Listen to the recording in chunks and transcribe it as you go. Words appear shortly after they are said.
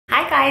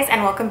guys,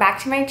 and welcome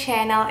back to my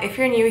channel. If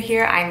you're new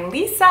here, I'm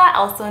Lisa,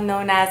 also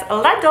known as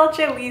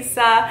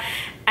ladolcelisa,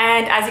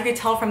 and as you could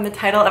tell from the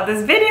title of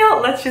this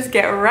video, let's just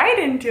get right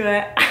into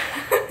it.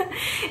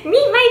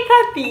 Meet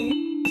my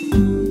puppy!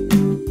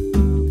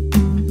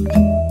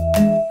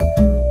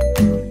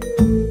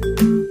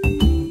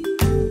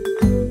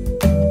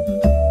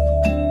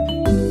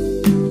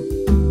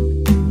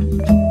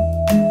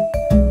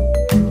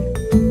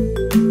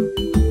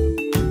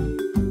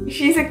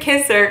 She's a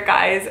kisser,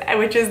 guys,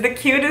 which is the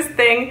cutest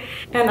thing.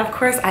 And of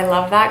course, I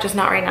love that, just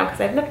not right now because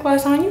I have lip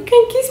gloss on. You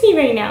can't kiss me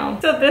right now.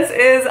 So this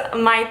is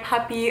my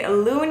puppy,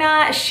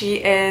 Luna. She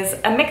is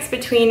a mix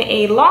between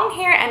a long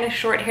hair and a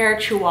short hair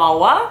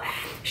Chihuahua.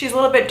 She's a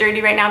little bit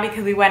dirty right now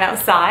because we went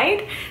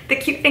outside. The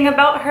cute thing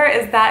about her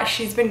is that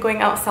she's been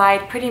going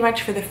outside pretty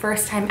much for the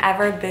first time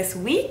ever this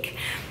week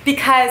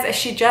because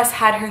she just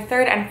had her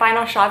third and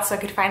final shot, so I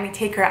could finally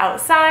take her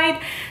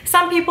outside.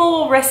 Some people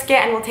will risk it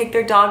and will take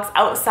their dogs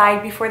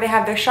outside before they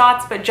have their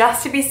shots, but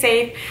just to be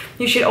safe,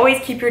 you should always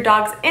keep your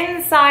dogs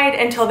inside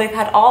until they've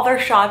had all their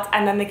shots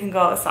and then they can go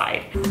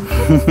outside.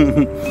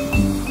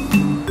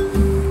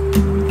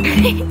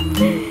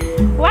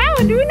 Wow,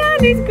 Luna,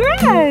 there's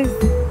grass!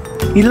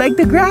 You like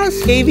the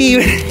grass, baby?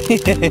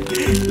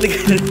 Look at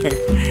her.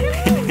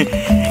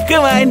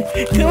 Come on,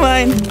 come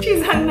on.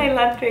 She's on my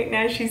left right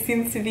now. She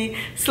seems to be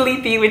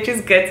sleepy, which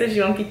is good, so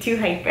she won't be too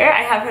hyper.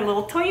 I have her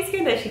little toys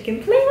here that she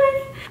can play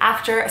with.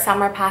 After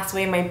Summer passed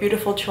away, my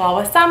beautiful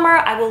Chihuahua Summer,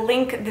 I will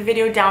link the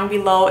video down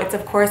below. It's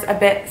of course a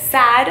bit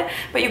sad,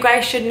 but you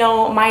guys should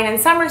know mine and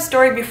Summer's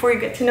story before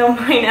you get to know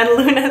mine and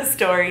Luna's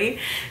story.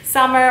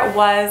 Summer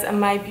was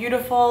my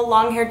beautiful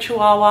long-haired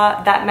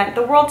Chihuahua that meant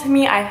the world to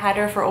me. I've had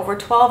her for over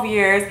 12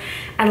 years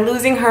and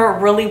losing her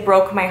really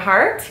broke my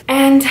heart.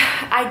 And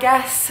I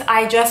guess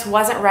I just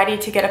wasn't ready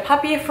to get a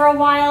puppy for a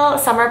while.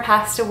 Summer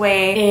passed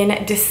away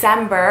in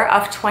December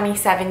of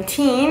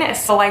 2017.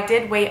 So I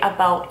did wait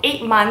about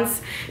 8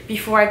 months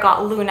before I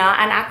got Luna.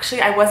 And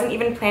actually I wasn't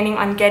even planning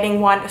on getting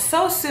one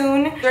so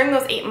soon. During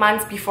those 8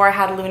 months before I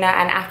had Luna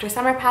and after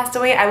Summer passed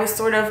away, I was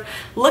sort of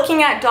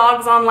looking at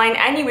dogs online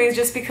anyways,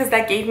 just because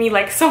that gave me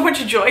like so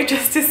much joy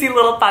just to see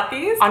little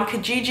puppies. On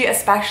Kijiji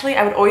especially,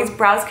 I would always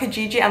browse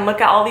Kijiji and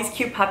look at all these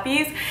cute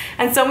puppies.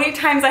 And so many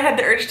times I had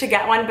the urge to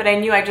get one, but I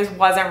knew I just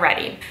wasn't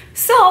ready.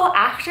 So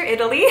after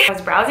Italy, I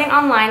was browsing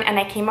online and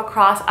I came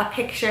across a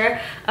picture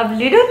of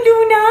little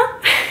Luna.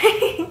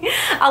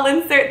 I'll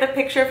insert the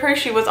picture of her.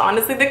 She was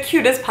honestly the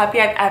cutest puppy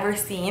I've ever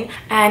seen.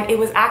 And it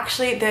was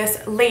actually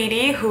this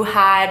lady who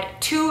had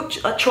two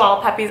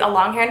Chihuahua puppies, a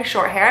long hair and a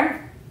short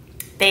hair.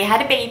 They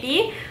had a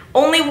baby.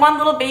 Only one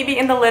little baby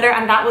in the litter,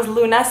 and that was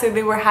Luna, so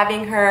they were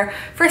having her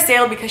for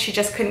sale because she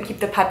just couldn't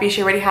keep the puppy.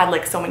 She already had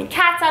like so many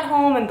cats at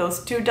home and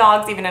those 2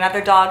 dogs, even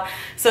another dog,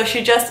 so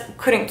she just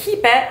couldn't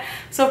keep it.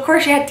 So of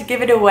course she had to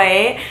give it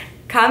away.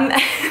 Come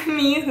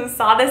me who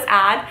saw this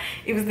ad.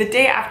 It was the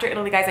day after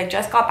Italy, guys. I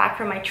just got back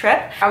from my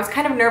trip. I was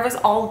kind of nervous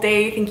all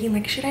day thinking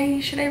like, should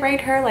I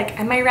write her? Like,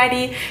 am I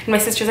ready? And my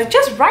sister's like,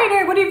 just write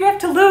her. What do you have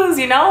to lose?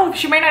 You know,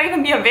 she might not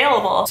even be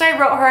available. So I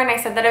wrote her and I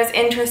said that I was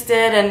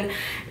interested, and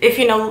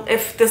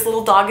if this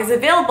little dog is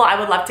available, I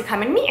would love to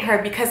come and meet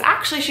her, because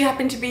actually she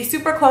happened to be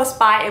super close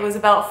by. It was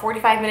about a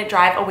 45-minute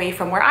drive away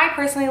from where I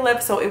personally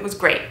live, so it was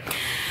great.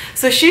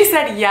 So she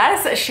said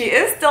yes, she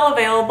is still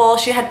available.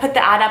 She had put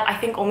the ad up, I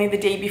think, only the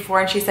day before,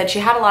 and she said she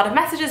had a lot of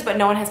messages, but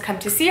no one has come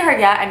to see her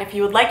yet, and if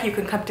you would like, you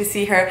can come to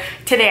see her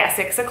today at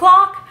 6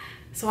 o'clock.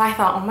 So I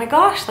thought, oh my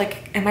gosh,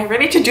 like, am I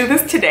ready to do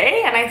this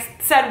today? And I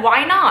said,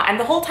 why not? And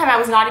the whole time I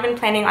was not even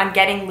planning on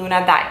getting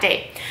Luna that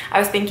day. I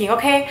was thinking,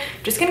 okay,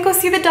 just gonna go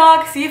see the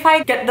dog, see if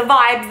I get the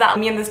vibes that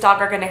me and this dog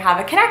are gonna have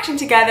a connection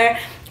together,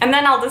 and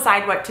then I'll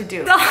decide what to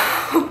do.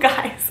 So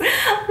guys,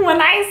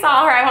 when I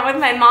saw her, I went with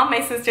my mom,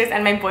 my sisters,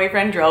 and my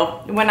boyfriend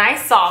drove. When I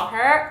saw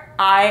her,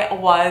 I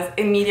was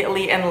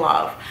immediately in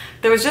love.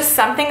 There was just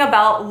something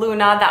about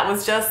Luna that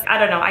was just, I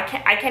don't know, I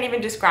can't even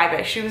describe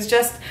it. She was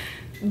just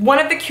one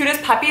of the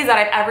cutest puppies that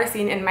I've ever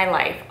seen in my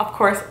life. Of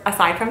course,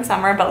 aside from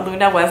Summer, but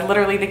Luna was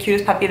literally the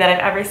cutest puppy that I've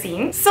ever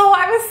seen. So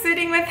I was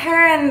sitting with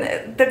her,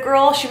 and the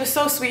girl, she was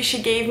so sweet. She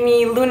gave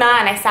me Luna,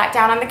 and I sat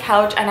down on the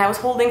couch and I was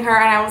holding her,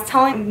 and I was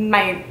telling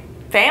my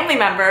family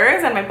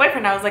members and my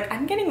boyfriend, I was like,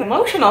 I'm getting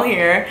emotional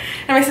here.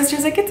 And my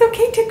sister's like, it's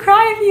okay to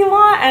cry if you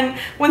want. And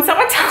when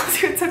someone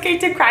tells you it's okay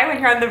to cry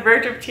when you're on the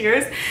verge of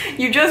tears,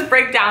 you just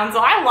break down. So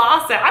I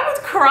lost it. I was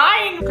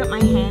crying. Look at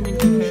my hand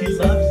and she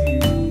loves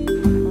you.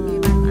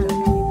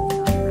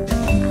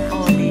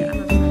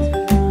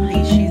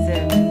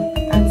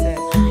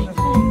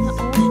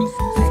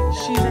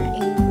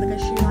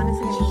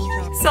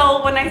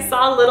 So when I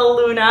saw little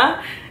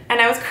Luna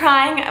and I was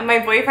crying, my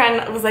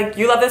boyfriend was like,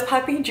 you love this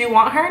puppy? Do you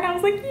want her? And I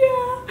was like,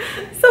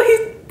 yeah. So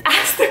he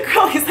asked the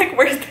girl, he's like,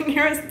 where's the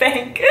nearest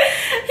bank?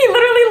 He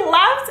literally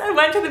left and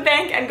went to the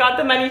bank and got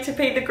the money to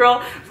pay the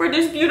girl for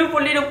this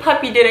beautiful little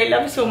puppy that I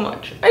love so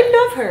much. I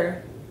love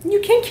her. You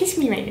can't kiss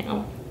me right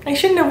now. I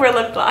shouldn't have wear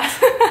lip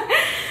gloss.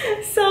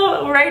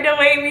 So right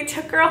away we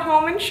took her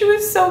home and she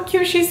was so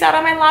cute. She sat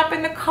on my lap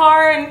in the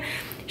car and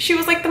she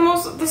was like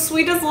the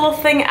sweetest little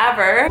thing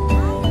ever.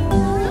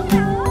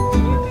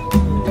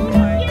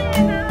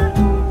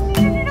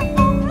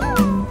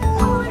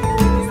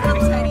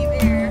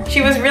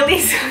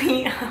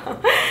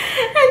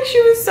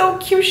 so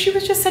cute. She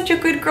was just such a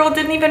good girl,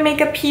 didn't even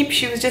make a peep.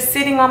 She was just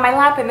sitting on my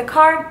lap in the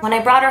car. When I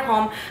brought her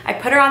home, I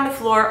put her on the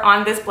floor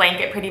on this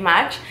blanket pretty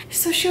much.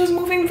 So she was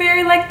moving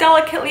very like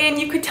delicately, and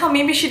you could tell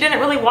maybe she didn't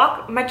really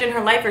walk much in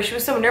her life, or she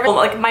was so nervous.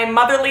 Like my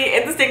motherly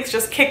instincts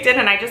just kicked in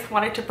and I just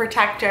wanted to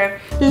protect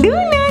her.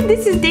 Luna,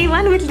 this is day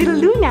one with little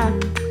Luna.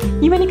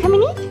 You wanna come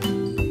and eat?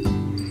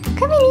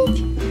 Come and eat.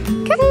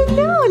 Come.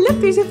 Hello, look,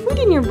 there's a food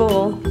in your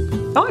bowl.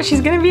 Oh, she's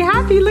gonna be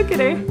happy, look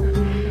at her.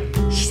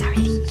 She's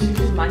already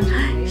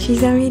eating.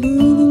 She's already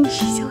eating,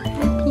 she's so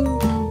happy.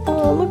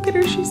 Oh, look at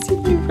her, she's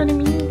sitting in front of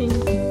me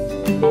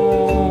eating.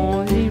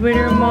 Oh, she's with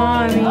her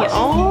mommy.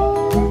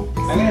 Oh.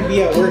 I'm gonna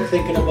be at work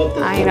thinking about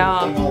this thing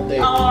all day.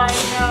 Oh, I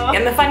know.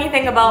 And the funny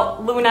thing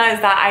about Luna is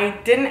that I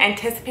didn't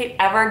anticipate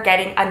ever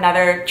getting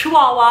another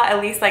Chihuahua,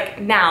 at least like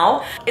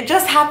now. It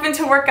just happened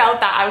to work out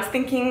that I was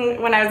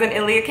thinking when I was in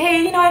Italy,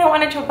 okay, you know, I don't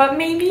want a Chihuahua, but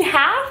maybe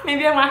half.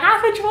 Maybe I want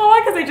half a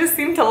Chihuahua because I just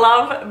seem to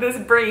love this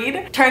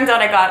breed. Turns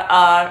out I got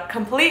a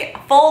complete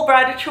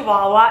full-bred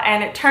Chihuahua,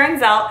 and it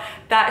turns out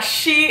that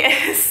she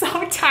is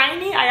so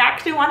tiny. I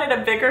actually wanted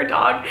a bigger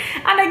dog,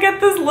 and I get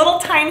this little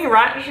tiny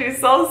runt. She's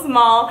so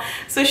small.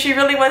 So she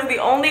really was the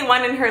only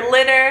one in her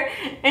litter,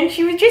 and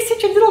she was just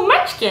such a little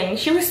munchkin.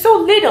 She was so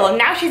little, and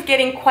now she's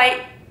getting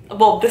quite,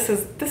 well, this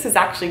is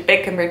actually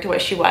big compared to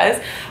what she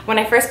was. When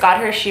I first got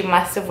her, she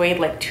must have weighed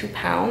like 2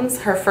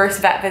 pounds. Her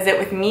first vet visit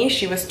with me,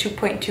 she was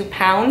 2.2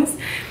 pounds.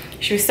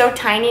 She was so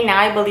tiny. Now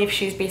I believe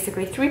she's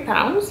basically 3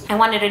 pounds. I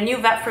wanted a new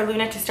vet for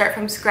Luna to start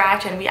from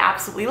scratch, and we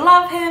absolutely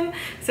love him.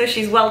 So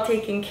she's well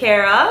taken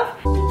care of.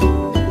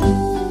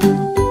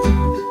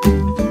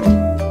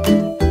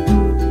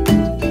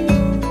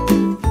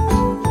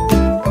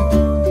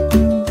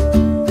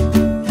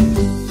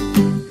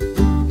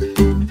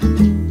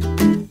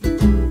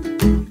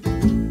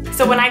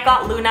 So when I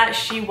got Luna,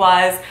 she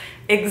was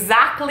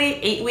exactly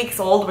 8 weeks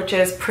old, which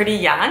is pretty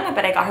young,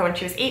 but I got her when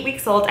she was 8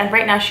 weeks old, and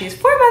right now she's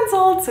 4 months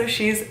old, so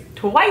she's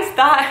twice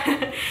that.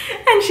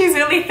 And she's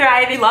really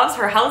thriving, loves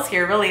her house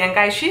here really, and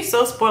guys, she's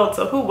so spoiled,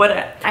 so who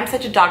wouldn't? I'm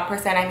such a dog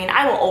person. I mean,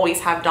 I will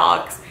always have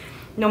dogs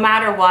no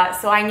matter what,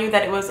 so I knew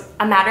that it was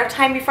a matter of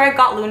time before I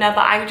got Luna,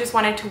 but I just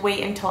wanted to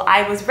wait until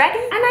I was ready,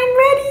 and I'm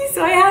ready.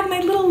 So I have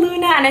my little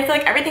Luna, and I feel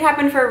like everything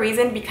happened for a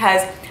reason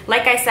because,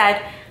 like I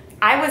said,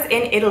 I was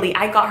in Italy.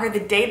 I got her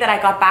the day that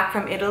I got back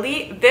from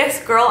Italy.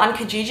 This girl on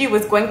Kijiji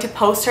was going to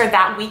post her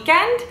that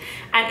weekend,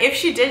 and if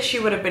she did, she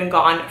would have been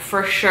gone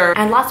for sure.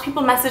 And lots of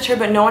people messaged her,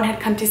 but no one had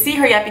come to see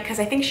her yet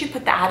because I think she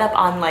put the ad up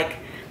on like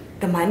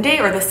the Monday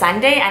or the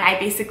Sunday, and I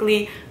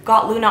basically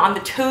got Luna on the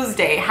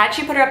Tuesday. Had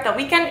she put her up that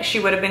weekend, she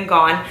would have been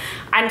gone.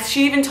 And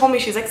she even told me,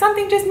 she's like,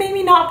 something just made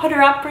me not put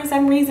her up for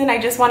some reason. I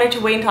just wanted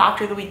to wait until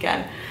after the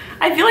weekend.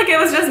 I feel like it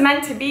was just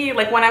meant to be.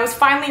 Like when I was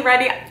finally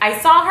ready, I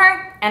saw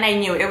her and I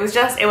knew. It was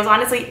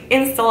honestly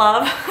insta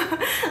love.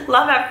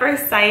 Love at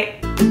first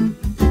sight.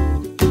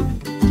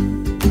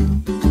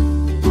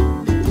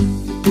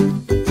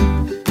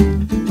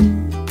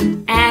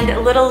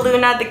 And little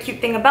Luna, the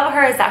cute thing about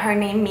her is that her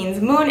name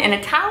means moon in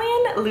Italian.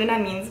 Luna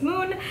means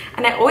moon,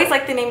 and I always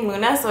liked the name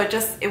Luna, so it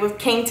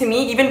came to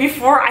me even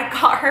before I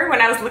got her. When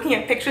I was looking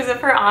at pictures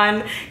of her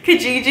on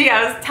Kijiji,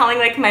 I was telling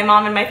like my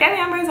mom and my family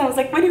members, I was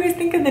like, what do you guys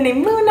think of the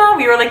name Luna?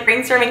 We were like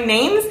brainstorming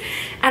names,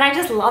 and I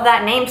just love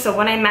that name. So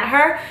when I met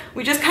her,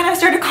 we just kind of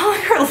started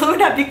calling her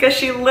Luna because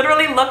she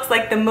literally looks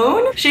like the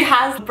moon. She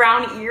has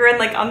brown ear and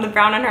like on the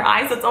brown on her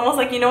eyes, so it's almost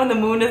like, you know, when the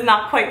moon is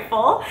not quite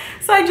full.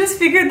 So I just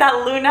figured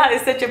that Luna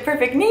is such a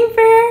perfect name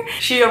for her.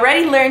 She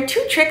already learned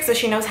 2 tricks, so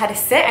she knows how to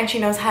sit and she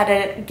knows how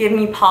to give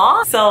me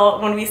paw.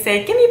 So when we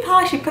say give me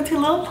paw, she puts her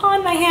little paw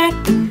in my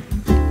hand.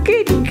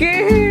 Good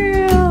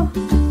girl.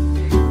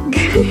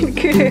 Good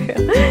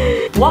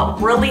girl.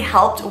 What really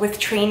helped with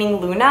training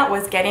Luna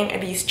was getting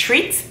these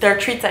treats. They're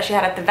treats that she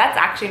had at the vet's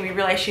actually, and we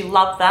realized she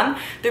loved them.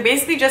 They're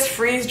basically just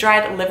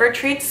freeze-dried liver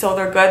treats, so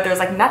they're good. There's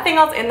like nothing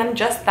else in them,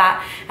 just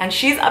that, and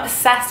she's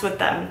obsessed with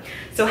them.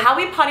 So how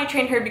we potty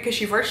trained her, because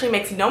she virtually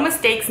makes no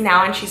mistakes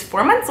now, and she's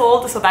 4 months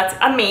old, so that's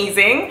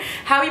amazing.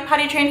 How we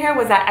potty trained her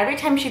was that every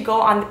time she'd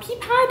go on the pee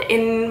pad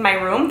in my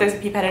room, there's a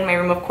pee pad in my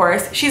room, of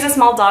course. She's a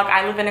small dog.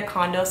 I live in a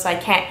condo, so I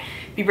can't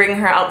be bringing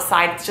her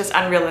outside. It's just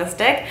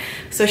unrealistic.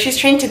 So she's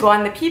trained to go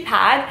on the pee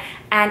pad,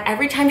 and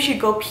every time she'd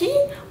go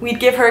pee, we'd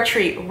give her a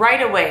treat right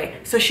away.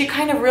 So she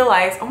kind of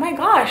realized, oh my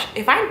gosh,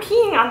 if I'm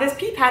peeing on this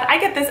pee pad, I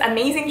get this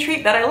amazing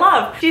treat that I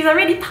love. She's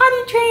already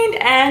potty trained,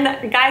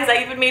 and guys,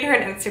 I even made her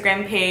an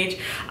Instagram page.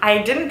 I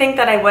didn't think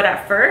that I would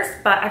at first,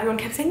 but everyone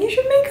kept saying, you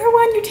should make her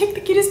one. You take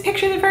the cutest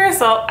pictures of her.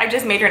 So I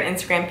just made her an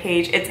Instagram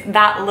page. It's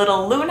that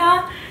little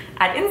Luna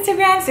at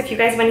Instagram. So if you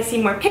guys want to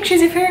see more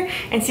pictures of her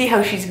and see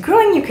how she's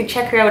growing, you could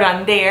check her out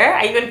on there.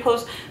 I even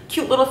post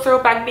cute little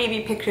throwback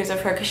baby pictures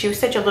of her because she was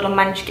such a little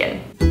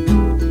munchkin.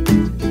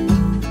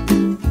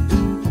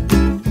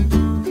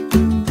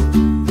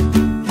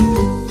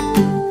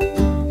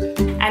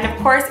 And of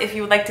course, if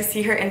you would like to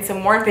see her in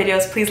some more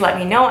videos, please let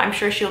me know. I'm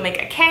sure she'll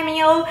make a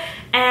cameo.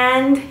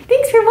 And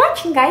thanks for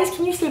watching, guys.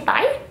 Can you say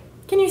bye?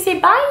 Can you say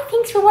bye?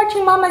 Thanks for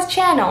watching Mama's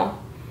channel.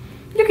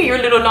 Look at your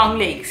little long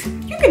legs.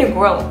 You're gonna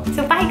grow.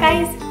 So bye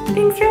guys.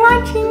 Thanks for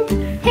watching.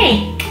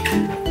 Hey,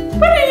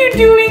 what are you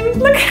doing?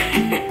 Look.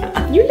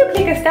 You look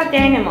like a stuffed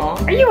animal.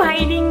 Are you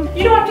hiding?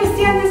 You don't have to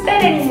stay on this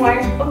bed anymore,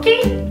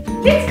 okay?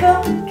 Let's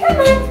go. Come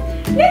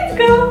on. Let's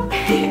go.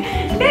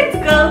 Let's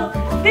go.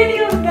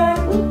 Video's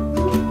done.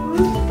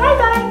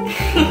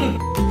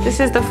 Bye-bye. This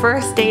is the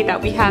first day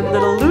that we have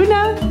little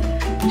Luna.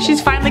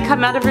 She's finally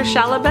come out of her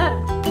shell a bit.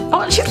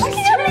 Oh, she's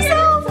looking at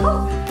herself.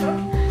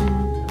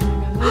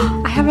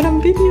 I have it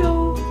on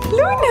video.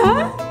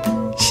 Luna,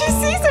 she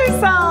sees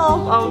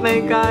herself. Oh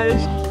my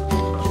gosh.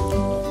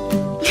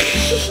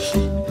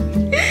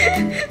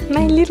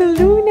 My little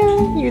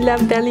Luna, you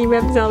love belly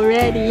rubs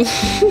already.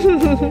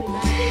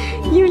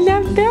 You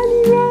love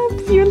belly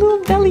rubs. Your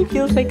little belly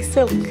feels like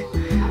silk.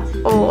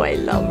 Oh, I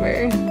love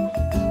her.